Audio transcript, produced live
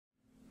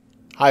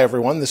Hi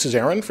everyone, this is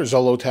Aaron for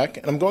Zollotech,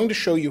 and I'm going to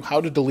show you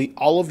how to delete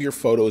all of your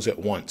photos at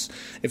once.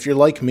 If you're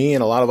like me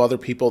and a lot of other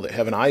people that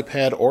have an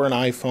iPad or an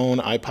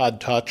iPhone, iPod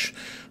Touch,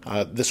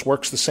 this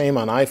works the same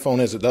on iPhone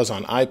as it does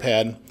on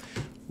iPad.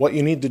 What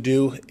you need to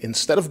do,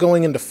 instead of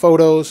going into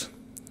Photos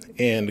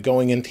and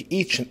going into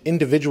each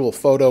individual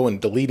photo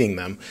and deleting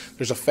them,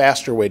 there's a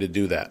faster way to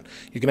do that.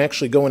 You can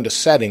actually go into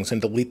Settings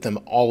and delete them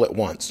all at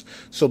once.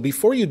 So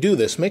before you do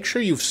this, make sure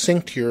you've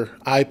synced your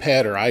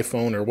iPad or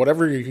iPhone or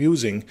whatever you're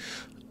using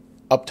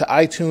up to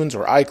iTunes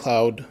or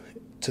iCloud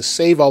to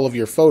save all of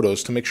your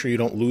photos to make sure you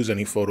don't lose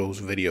any photos,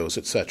 videos,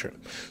 etc.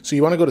 So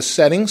you want to go to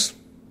Settings,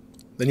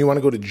 then you want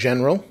to go to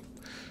General.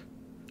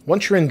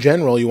 Once you're in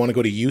General, you want to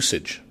go to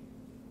Usage.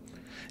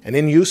 And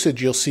in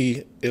Usage, you'll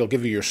see it'll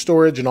give you your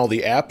storage and all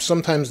the apps.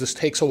 Sometimes this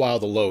takes a while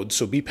to load,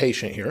 so be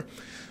patient here.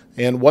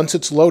 And once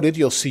it's loaded,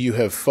 you'll see you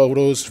have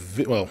photos,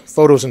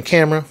 photos and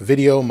camera,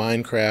 video,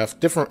 Minecraft,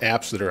 different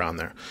apps that are on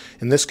there.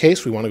 In this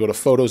case, we want to go to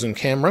Photos and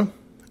Camera.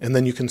 And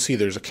then you can see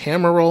there's a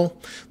camera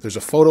roll, there's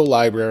a photo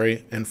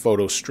library, and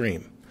photo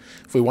stream.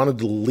 If we want to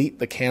delete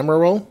the camera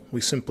roll,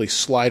 we simply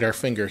slide our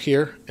finger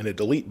here and a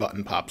delete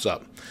button pops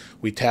up.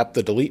 We tap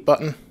the delete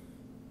button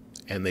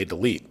and they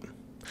delete.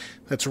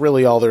 That's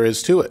really all there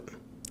is to it.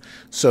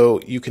 So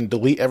you can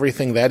delete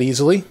everything that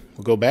easily.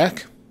 We'll go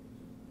back.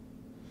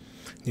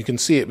 You can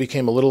see it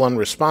became a little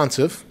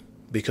unresponsive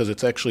because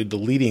it's actually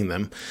deleting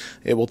them.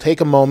 It will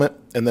take a moment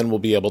and then we'll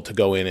be able to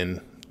go in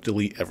and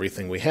delete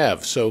everything we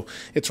have. So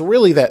it's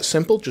really that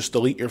simple. Just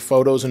delete your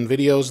photos and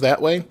videos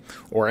that way,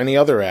 or any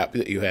other app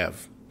that you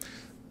have.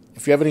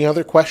 If you have any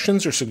other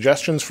questions or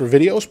suggestions for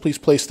videos, please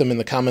place them in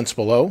the comments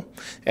below.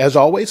 As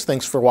always,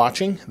 thanks for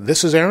watching.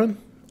 This is Aaron.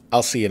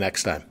 I'll see you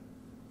next time.